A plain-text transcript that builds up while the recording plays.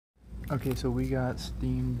Okay, so we got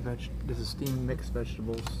this is steamed mixed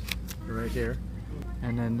vegetables right here.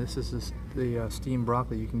 And then this is the steamed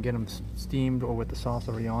broccoli. You can get them steamed or with the sauce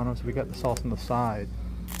already on them. So we got the sauce on the side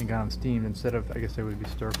and got them steamed instead of, I guess they would be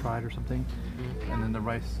stir fried or something. And then the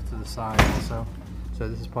rice to the side also. So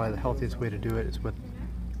this is probably the healthiest way to do it, is with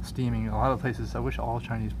steaming. A lot of places, I wish all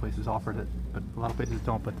Chinese places offered it, but a lot of places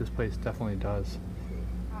don't, but this place definitely does.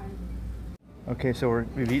 Okay, so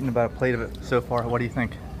we've eaten about a plate of it so far. What do you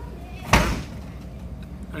think?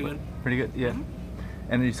 Pretty good. Pretty good, yeah.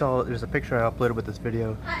 And you saw there's a picture I uploaded with this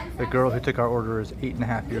video. The girl who took our order is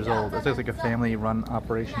 8.5 years old. It looks like a family-run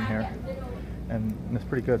operation here, and it's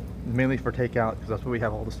pretty good. Mainly for takeout, because that's what we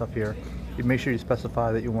have all the stuff here. You make sure you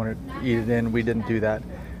specify that you want to eat it in. We didn't do that,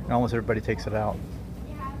 and almost everybody takes it out.